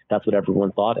 days. That's what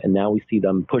everyone thought. And now we see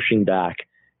them pushing back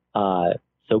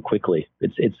so quickly.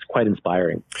 It's quite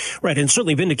inspiring. Right. And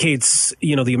certainly vindicates,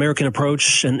 the American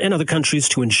approach and other countries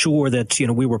to ensure that,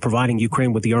 we were providing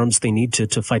Ukraine with the arms they need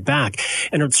to fight back.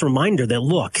 And it's a reminder that,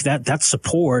 look, that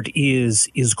support is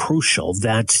crucial,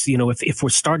 that, if we're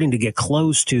starting to get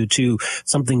close to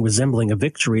something resembling a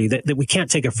victory, that we can't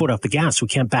take our foot off the gas. We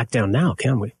can't back down now,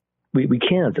 can we? We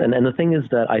can't. And the thing is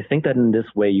that I think that in this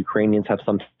way, Ukrainians have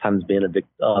sometimes been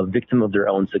a victim of their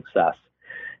own success.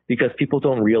 Because people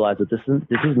don't realize that this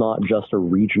is not just a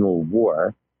regional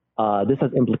war. This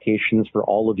has implications for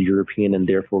all of European and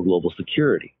therefore global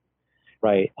security,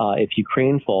 right? If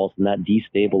Ukraine falls, then that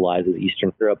destabilizes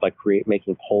Eastern Europe by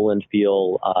making Poland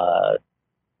feel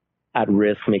at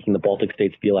risk, making the Baltic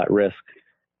states feel at risk.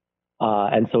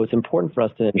 And so it's important for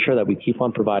us to ensure that we keep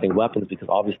on providing weapons because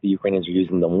obviously Ukrainians are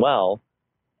using them well,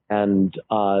 and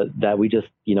that we just,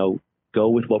 go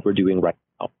with what we're doing right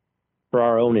now. For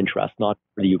our own interest, not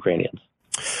for the Ukrainians.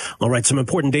 All right, some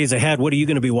important days ahead. What are you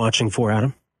going to be watching for,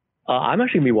 Adam? I'm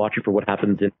actually going to be watching for what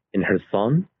happens in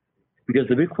Kherson, because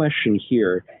the big question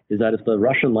here is that if the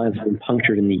Russian lines have been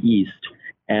punctured in the east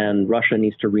and Russia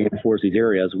needs to reinforce these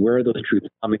areas, where are those troops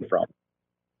coming from?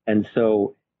 And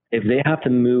so if they have to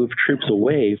move troops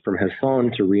away from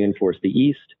Kherson to reinforce the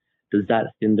east, does that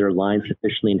thin their lines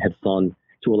sufficiently in Kherson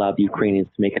to allow the Ukrainians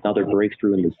to make another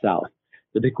breakthrough in the south?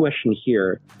 The big question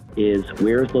here is,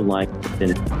 where's the line?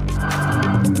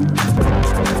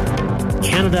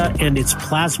 Canada and its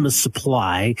plasma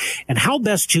supply, and how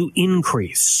best to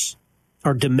increase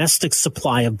our domestic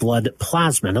supply of blood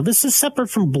plasma. Now, this is separate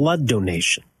from blood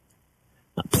donation.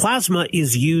 Plasma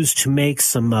is used to make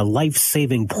some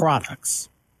life-saving products.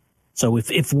 So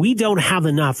if we don't have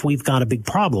enough, we've got a big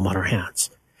problem on our hands.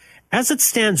 As it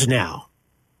stands now,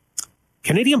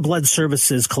 Canadian Blood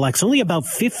Services collects only about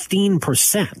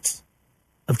 15%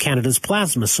 of Canada's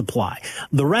plasma supply.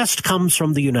 The rest comes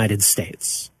from the United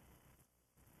States.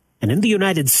 And in the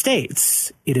United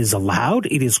States, it is allowed,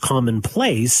 it is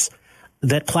commonplace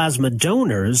that plasma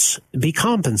donors be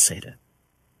compensated.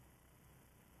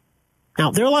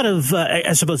 Now, there are a lot of,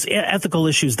 ethical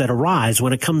issues that arise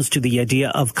when it comes to the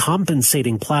idea of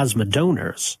compensating plasma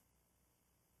donors.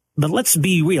 But let's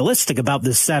be realistic about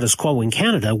this status quo in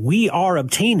Canada. We are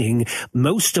obtaining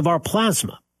most of our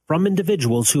plasma from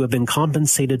individuals who have been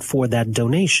compensated for that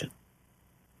donation.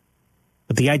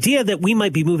 But the idea that we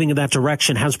might be moving in that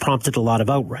direction has prompted a lot of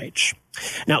outrage.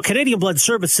 Now, Canadian Blood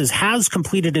Services has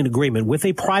completed an agreement with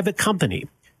a private company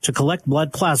to collect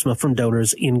blood plasma from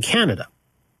donors in Canada.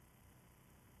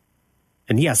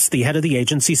 And yes, the head of the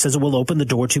agency says it will open the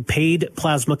door to paid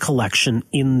plasma collection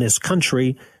in this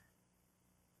country.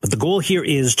 But the goal here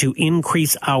is to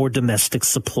increase our domestic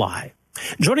supply.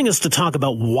 Joining us to talk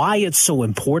about why it's so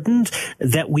important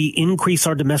that we increase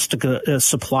our domestic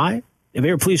supply, I'm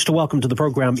very pleased to welcome to the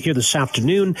program here this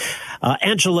afternoon,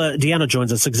 Angela Diana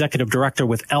joins us, Executive Director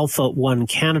with Alpha One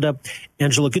Canada.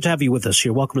 Angela, good to have you with us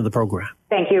here. Welcome to the program.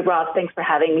 Thank you, Ross. Thanks for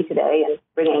having me today and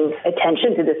bringing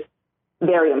attention to this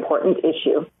very important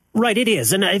issue. Right, it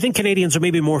is. And I think Canadians are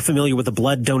maybe more familiar with the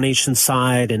blood donation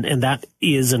side, and that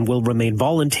is and will remain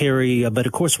voluntary. But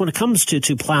of course, when it comes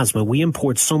to plasma, we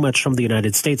import so much from the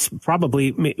United States,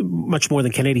 probably much more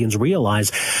than Canadians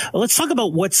realize. Let's talk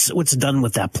about what's done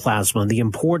with that plasma, the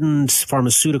important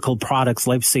pharmaceutical products,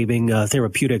 life-saving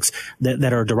therapeutics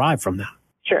that are derived from that.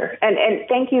 Sure. And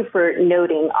thank you for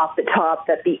noting off the top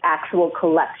that the actual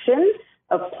collection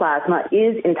of plasma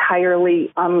is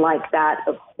entirely unlike that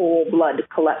of whole blood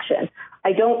collection.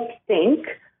 I don't think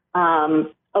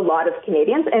a lot of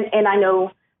Canadians, and I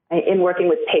know in working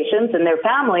with patients and their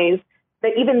families,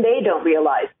 that even they don't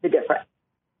realize the difference.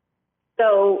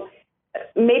 So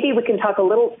maybe we can talk a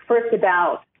little first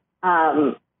about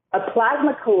a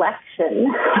plasma collection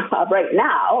right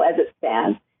now, as it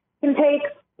stands, can take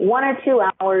 1 or 2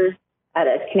 hours at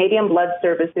a Canadian Blood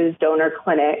Services donor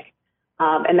clinic.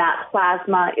 And that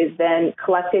plasma is then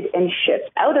collected and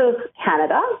shipped out of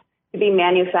Canada to be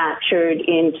manufactured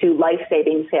into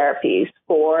life-saving therapies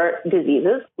for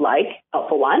diseases like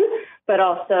alpha-1, but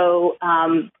also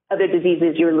other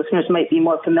diseases your listeners might be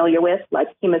more familiar with, like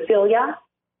hemophilia,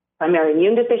 primary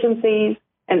immune deficiencies,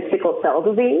 and sickle cell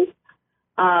disease.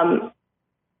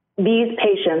 These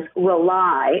patients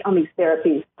rely on these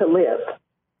therapies to live.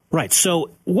 Right.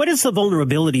 So what is the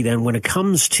vulnerability then when it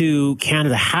comes to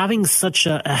Canada having such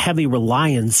a heavy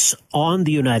reliance on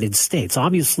the United States?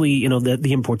 Obviously,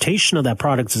 the importation of that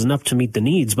product is enough to meet the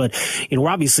needs, but, we're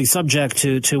obviously subject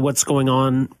to what's going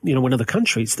on, in other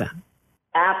countries then.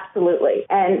 Absolutely.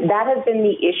 And that has been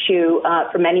the issue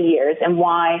for many years, and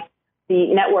why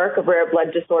the Network of Rare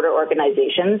Blood Disorder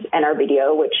Organizations,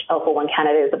 NRBDO, which Alpha-1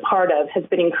 Canada is a part of, has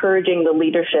been encouraging the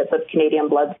leadership of Canadian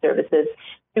Blood Services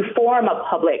to form a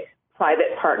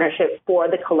public-private partnership for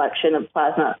the collection of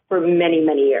plasma for many,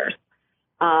 many years.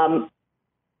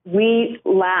 We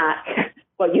lack,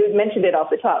 you had mentioned it off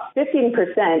the top,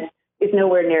 15% is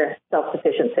nowhere near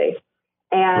self-sufficiency.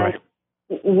 And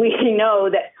we know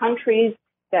that countries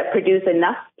that produce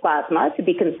enough plasma to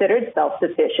be considered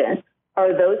self-sufficient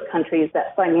are those countries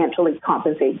that financially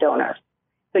compensate donors.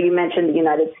 So you mentioned the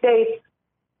United States,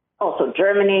 also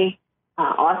Germany,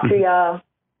 Austria,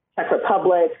 Czech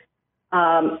Republic.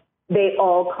 They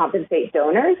all compensate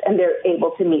donors, and they're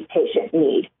able to meet patient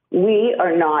need. We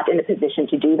are not in a position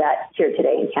to do that here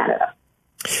today in Canada.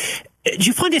 Do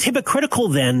you find it hypocritical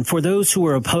then for those who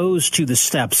are opposed to the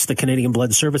steps the Canadian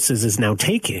Blood Services is now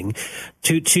taking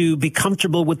to be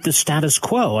comfortable with the status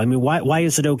quo? I mean, why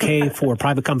is it okay for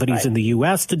private companies in the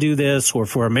U.S. to do this, or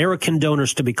for American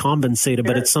donors to be compensated,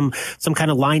 but it's some kind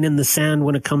of line in the sand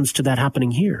when it comes to that happening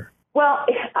here? Well,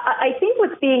 I think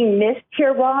what's being missed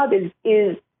here, Rob,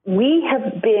 is we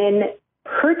have been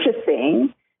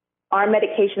purchasing our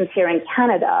medications here in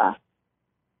Canada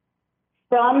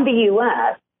from the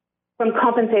U.S. from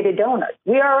compensated donors.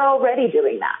 We are already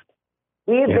doing that.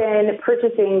 We have been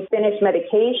purchasing finished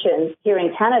medications here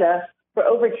in Canada for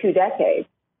over 2 decades.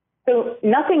 So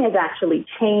nothing has actually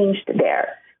changed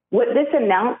there. What this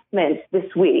announcement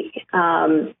this week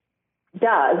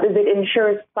does is it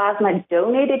ensures plasma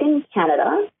donated in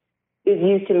Canada is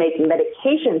used to make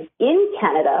medications in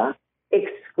Canada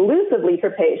exclusively for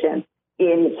patients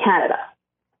in Canada.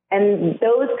 And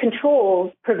those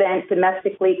controls prevent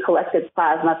domestically collected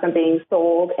plasma from being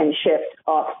sold and shipped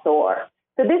offshore.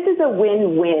 So this is a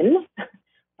win-win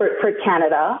for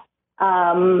Canada.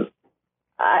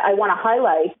 I want to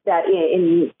highlight that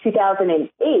in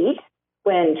 2008,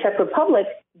 when Czech Republic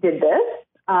did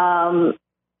this,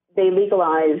 they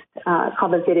legalized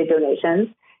compensated donations.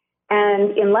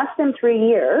 And in less than 3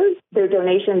 years, their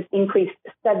donations increased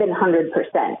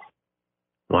 700%.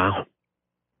 Wow.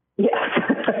 Yes.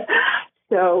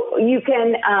 So you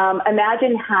can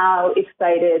imagine how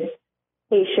excited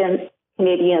patients,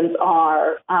 Canadians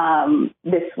are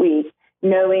this week,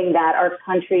 knowing that our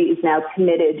country is now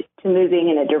committed to moving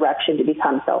in a direction to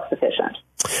become self-sufficient.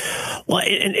 Well,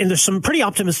 and there's some pretty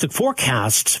optimistic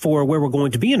forecasts for where we're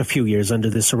going to be in a few years under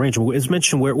this arrangement. As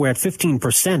mentioned, we're at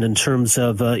 15% in terms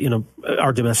of,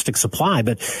 our domestic supply.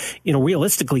 But,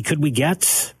 realistically, could we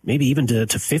get maybe even to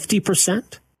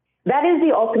 50%? That is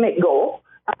the ultimate goal.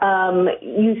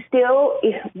 You still,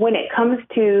 when it comes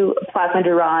to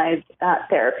plasma-derived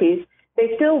therapies,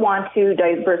 they still want to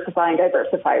diversify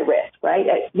risk, right?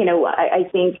 I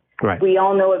think we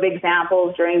all know of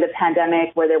examples during the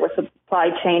pandemic where there were supply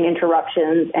chain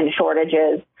interruptions and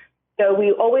shortages. So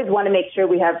we always want to make sure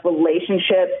we have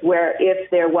relationships where if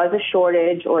there was a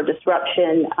shortage or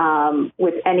disruption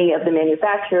with any of the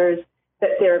manufacturers,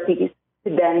 that therapies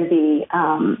could then be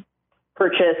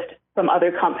purchased from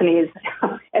other companies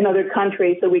and other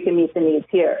countries so we can meet the needs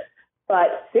here.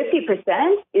 But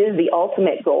 50% is the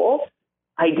ultimate goal.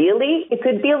 ideally, it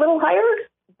could be a little higher,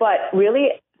 but really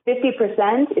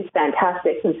 50% is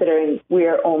fantastic considering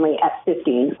we're only at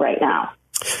 15 right now.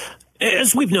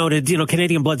 As we've noted,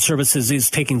 Canadian Blood Services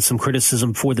is taking some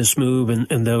criticism for this move,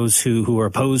 and those who are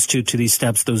opposed to these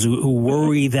steps, those who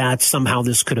worry that somehow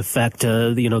this could affect,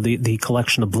 the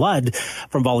collection of blood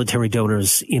from voluntary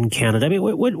donors in Canada. I mean,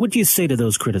 what do you say to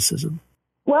those criticisms?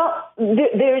 Well,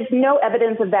 there's no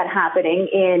evidence of that happening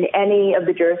in any of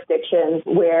the jurisdictions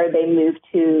where they moved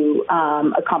to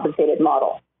a compensated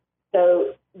model.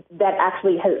 So that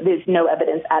actually there's no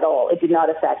evidence at all. It did not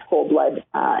affect whole blood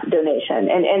donation.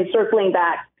 And circling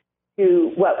back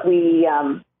to what we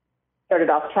started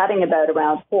off chatting about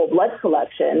around whole blood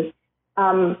collection,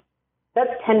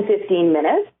 that's 10, 15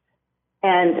 minutes.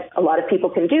 And a lot of people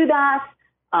can do that.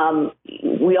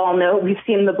 We all know, we've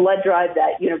seen the blood drives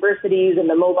at universities and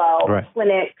the mobile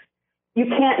clinics. You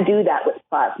can't do that with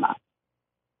plasma.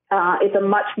 It's a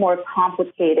much more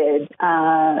complicated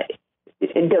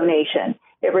donation.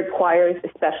 It requires a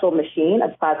special machine, a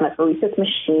plasmapheresis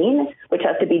machine, which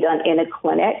has to be done in a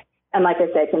clinic. And like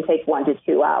I said, can take 1 to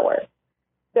 2 hours.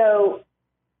 So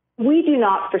we do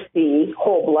not foresee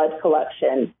whole blood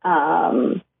collection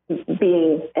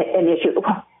being an issue.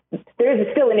 There is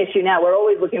still an issue now. We're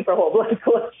always looking for whole blood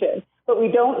collection, but we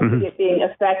don't see it being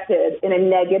affected in a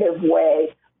negative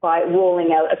way by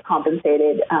rolling out of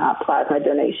compensated plasma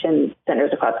donation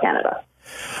centers across Canada.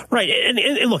 Right.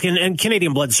 And look, and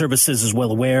Canadian Blood Services is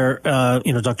well aware,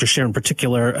 Dr. Scher in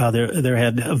particular, they're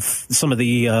ahead of some of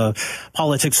the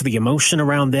politics of the emotion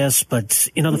around this. But,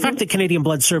 the fact that Canadian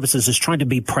Blood Services is trying to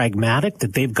be pragmatic,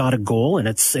 that they've got a goal, and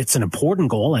it's an important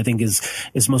goal, I think, is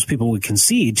most people would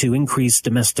concede, to increase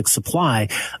domestic supply.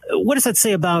 What does that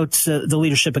say about the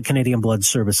leadership of Canadian Blood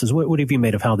Services? What have you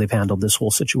made of how they've handled this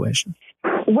whole situation?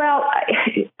 Well,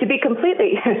 to be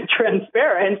completely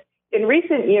transparent, in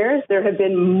recent years, there have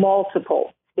been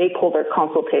multiple stakeholder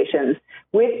consultations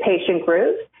with patient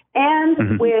groups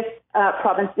and with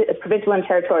provincial and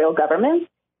territorial governments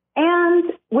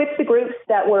and with the groups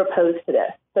that were opposed to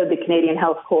this, so the Canadian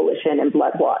Health Coalition and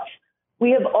Blood Watch.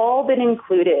 We have all been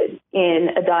included in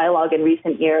a dialogue in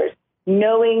recent years,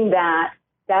 knowing that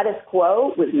status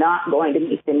quo was not going to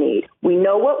meet the need. We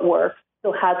know what works,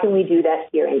 so how can we do that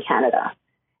here in Canada?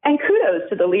 And kudos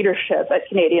to the leadership at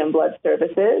Canadian Blood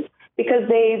Services, because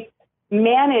they've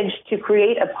managed to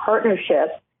create a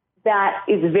partnership that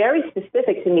is very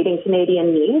specific to meeting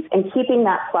Canadian needs and keeping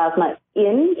that plasma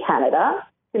in Canada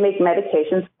to make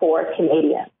medications for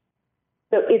Canadians.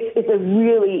 So it's a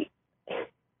really,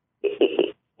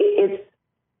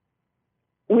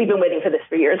 we've been waiting for this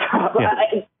for years.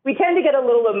 Yeah. We tend to get a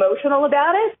little emotional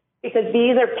about it because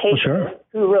these are patients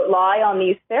who rely on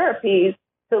these therapies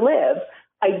to live.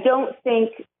 I don't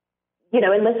think,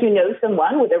 unless you know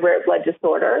someone with a rare blood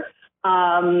disorder,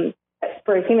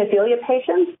 for hemophilia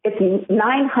patients, it's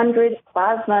 900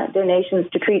 plasma donations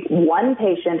to treat one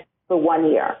patient for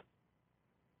 1 year.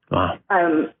 Wow.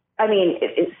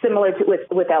 It's similar to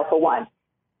with Alpha-1.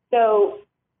 So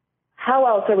how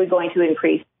else are we going to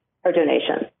increase our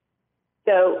donations?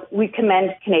 So we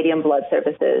commend Canadian Blood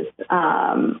Services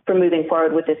for moving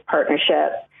forward with this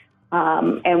partnership.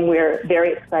 And we're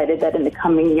very excited that in the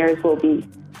coming years we'll be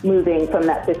moving from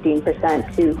that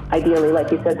 15% to ideally,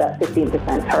 like you said, that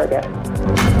 15% target.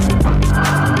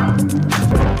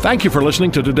 Thank you for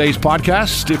listening to today's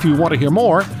podcast. If you want to hear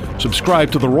more,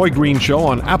 subscribe to The Roy Green Show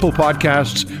on Apple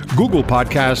Podcasts, Google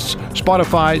Podcasts,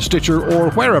 Spotify, Stitcher, or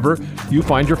wherever you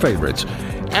find your favorites.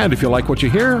 And if you like what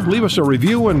you hear, leave us a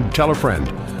review and tell a friend.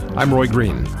 I'm Roy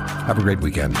Green. Have a great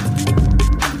weekend.